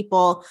let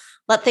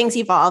things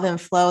evolve and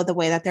flow the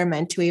way that they're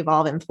meant to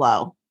evolve and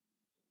flow.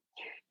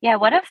 Yeah,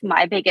 one of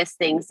my biggest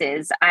things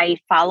is I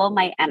follow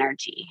my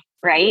energy,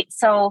 right?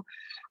 So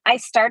I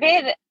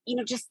started,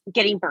 just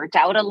getting burnt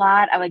out a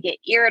lot. I would get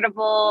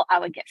irritable. I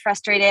would get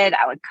frustrated.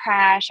 I would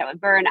crash. I would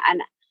burn.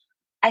 And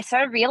I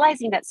started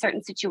realizing that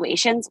certain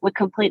situations would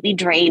completely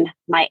drain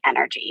my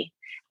energy.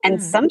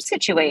 And some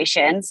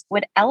situations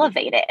would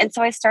elevate it. And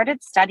so I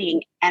started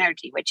studying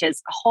energy, which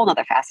is a whole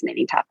nother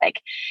fascinating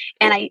topic.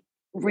 And I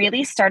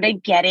really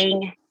started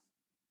getting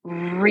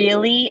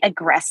really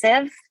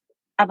aggressive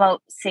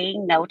about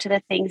saying no to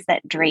the things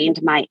that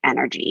drained my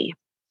energy.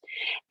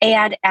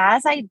 And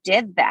as I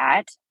did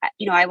that,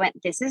 I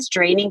went, this is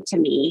draining to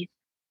me.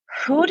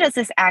 Who does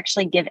this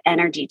actually give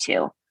energy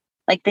to?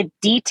 Like the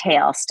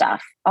detail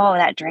stuff. Oh,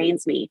 that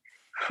drains me.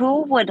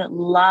 Who would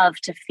love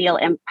to feel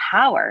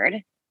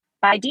empowered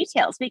by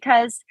details?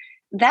 Because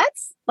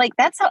that's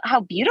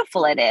how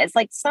beautiful it is.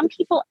 Like some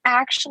people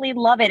actually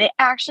love it. It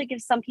actually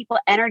gives some people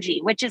energy,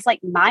 which is like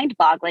mind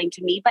boggling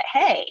to me, but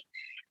hey,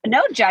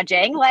 no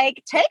judging,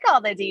 like take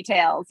all the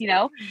details,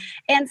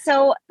 And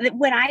so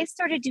when I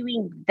started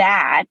doing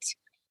that,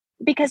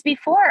 because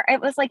before it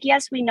was like,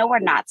 yes, we know we're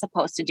not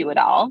supposed to do it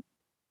all,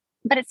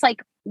 but it's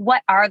like,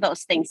 what are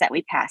those things that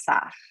we pass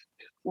off?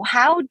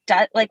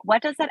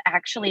 what does that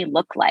actually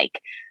look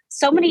like?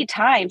 So many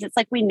times it's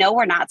like, we know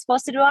we're not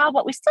supposed to do it all,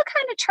 but we still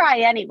kind of try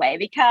anyway,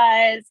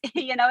 because,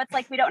 it's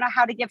like, we don't know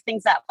how to give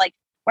things up. Like,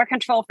 we're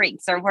control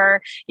freaks, or we're,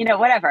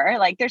 whatever.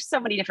 Like, there's so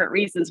many different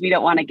reasons we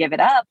don't want to give it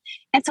up.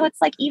 And so it's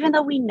like, even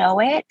though we know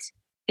it,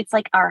 it's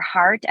like our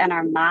heart and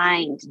our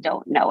mind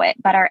don't know it,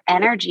 but our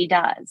energy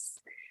does.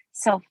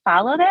 So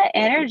follow that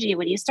energy.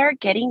 When you start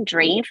getting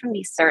drained from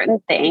these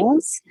certain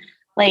things,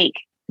 like,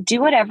 do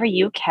whatever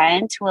you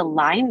can to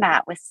align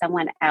that with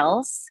someone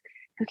else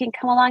who can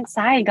come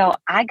alongside and go,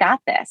 I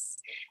got this.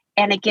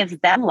 And it gives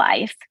them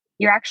life.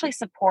 You're actually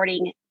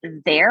supporting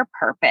their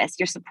purpose.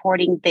 You're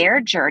supporting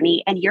their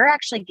journey, and you're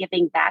actually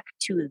giving back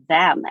to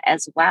them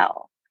as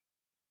well.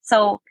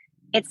 So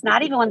it's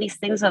not even one of these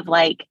things of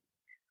like,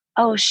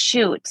 oh,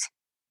 shoot,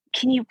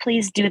 can you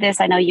please do this?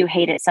 I know you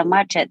hate it so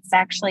much. It's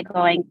actually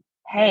going,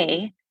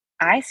 hey,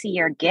 I see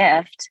your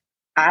gift.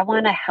 I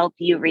want to help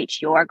you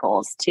reach your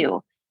goals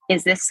too.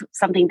 Is this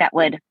something that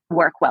would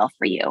work well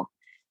for you?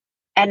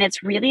 And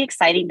it's really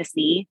exciting to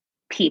see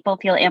people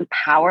feel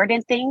empowered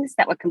in things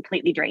that would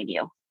completely drain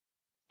you.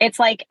 It's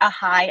like a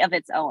high of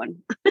its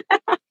own.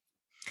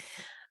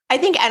 I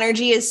think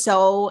energy is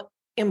so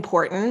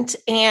important,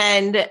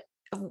 and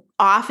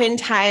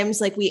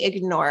oftentimes like we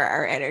ignore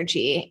our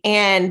energy.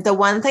 And the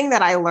one thing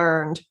that I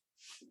learned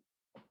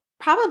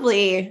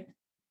probably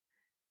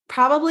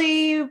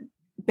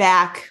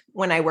back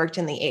when I worked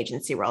in the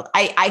agency world,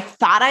 I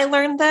thought I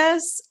learned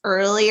this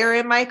earlier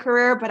in my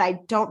career, but I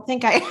don't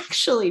think I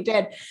actually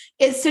did,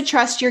 is to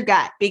trust your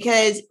gut.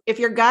 Because if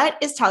your gut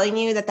is telling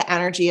you that the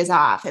energy is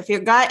off, if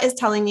your gut is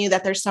telling you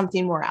that there's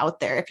something more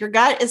out there, if your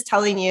gut is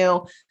telling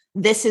you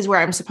this is where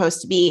I'm supposed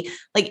to be,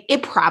 like,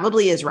 it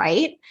probably is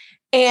right.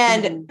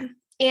 And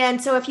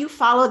so if you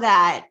follow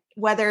that,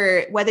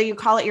 whether you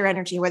call it your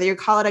energy, whether you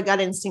call it a gut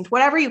instinct,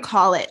 whatever you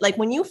call it, like,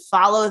 when you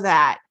follow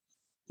that,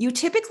 you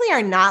typically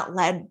are not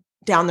led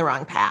down the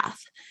wrong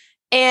path.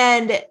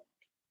 And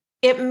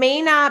it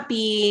may not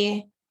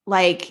be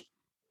like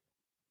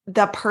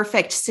the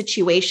perfect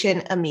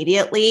situation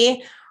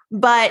immediately,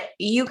 but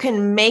you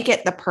can make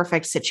it the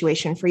perfect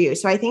situation for you.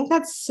 So I think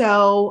that's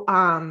so,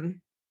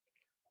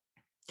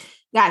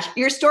 gosh,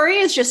 your story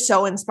is just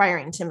so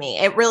inspiring to me.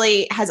 It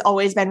really has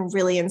always been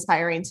really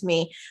inspiring to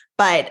me.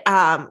 But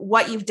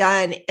what you've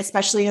done,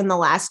 especially in the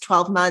last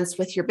 12 months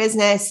with your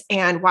business,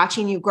 and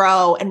watching you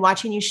grow and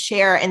watching you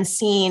share and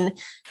seeing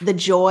the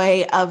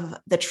joy of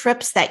the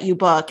trips that you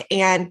book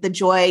and the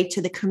joy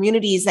to the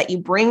communities that you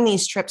bring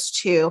these trips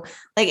to,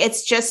 like,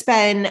 it's just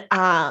been,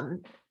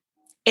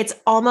 it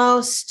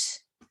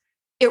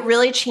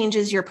really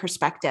changes your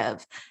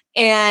perspective.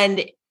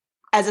 And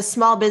as a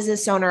small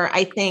business owner,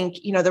 I think,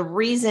 the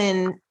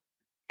reason,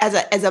 as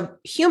a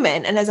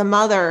human and as a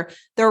mother,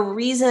 the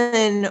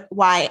reason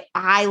why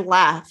I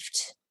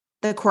left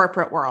the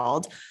corporate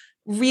world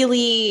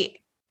really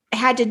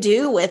had to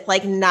do with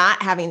like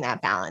not having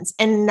that balance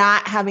and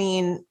not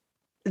having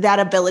that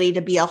ability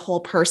to be a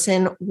whole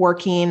person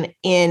working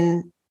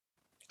in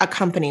a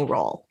company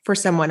role for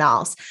someone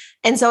else.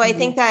 And so I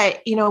think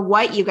that,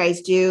 what you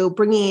guys do,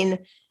 bringing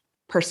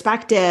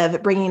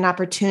perspective, bringing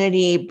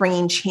opportunity,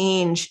 bringing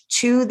change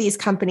to these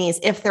companies,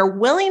 if they're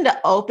willing to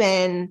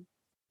open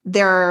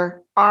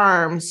their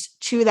arms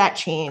to that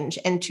change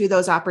and to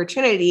those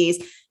opportunities,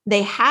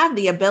 they have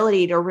the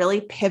ability to really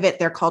pivot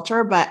their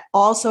culture, but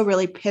also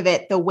really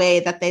pivot the way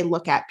that they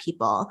look at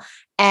people.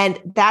 And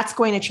that's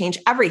going to change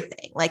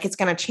everything. Like, it's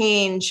going to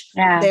change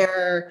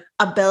their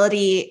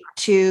ability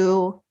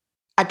to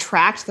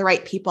attract the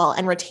right people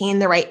and retain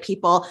the right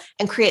people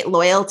and create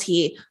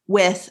loyalty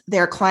with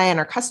their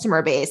client or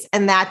customer base.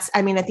 And that's,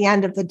 at the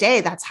end of the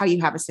day, that's how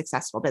you have a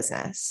successful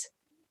business.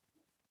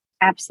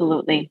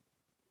 Absolutely.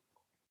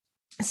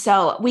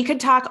 So we could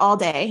talk all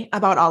day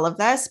about all of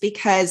this,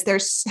 because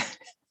there's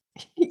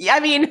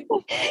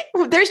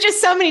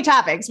just so many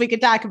topics we could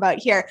talk about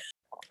here.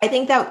 I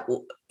think that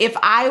if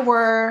I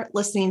were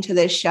listening to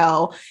this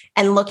show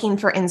and looking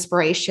for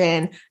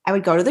inspiration, I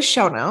would go to the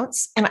show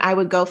notes and I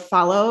would go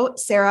follow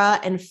Sarah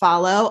and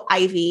follow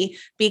Ivy,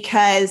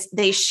 because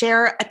they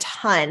share a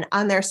ton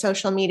on their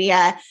social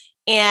media.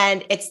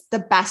 And it's the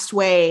best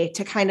way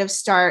to kind of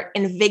start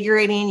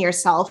invigorating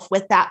yourself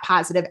with that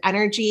positive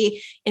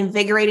energy,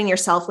 invigorating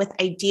yourself with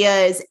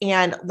ideas,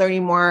 and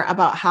learning more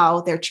about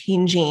how they're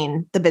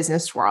changing the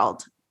business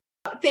world.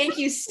 Thank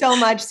you so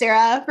much,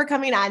 Sarah, for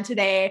coming on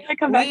today.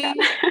 We're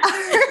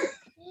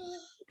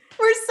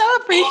so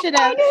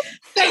appreciative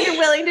that you're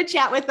willing to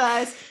chat with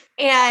us.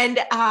 And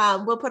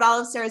we'll put all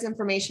of Sarah's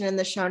information in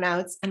the show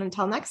notes. And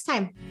until next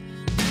time.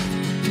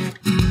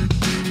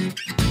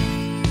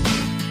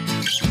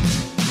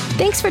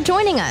 Thanks for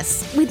joining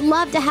us. We'd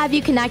love to have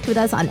you connect with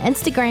us on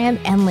Instagram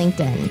and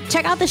LinkedIn.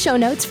 Check out the show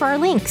notes for our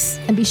links,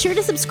 and be sure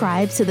to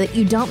subscribe so that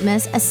you don't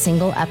miss a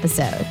single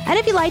episode. And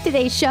if you like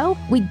today's show,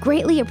 we'd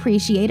greatly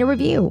appreciate a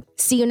review.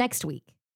 See you next week.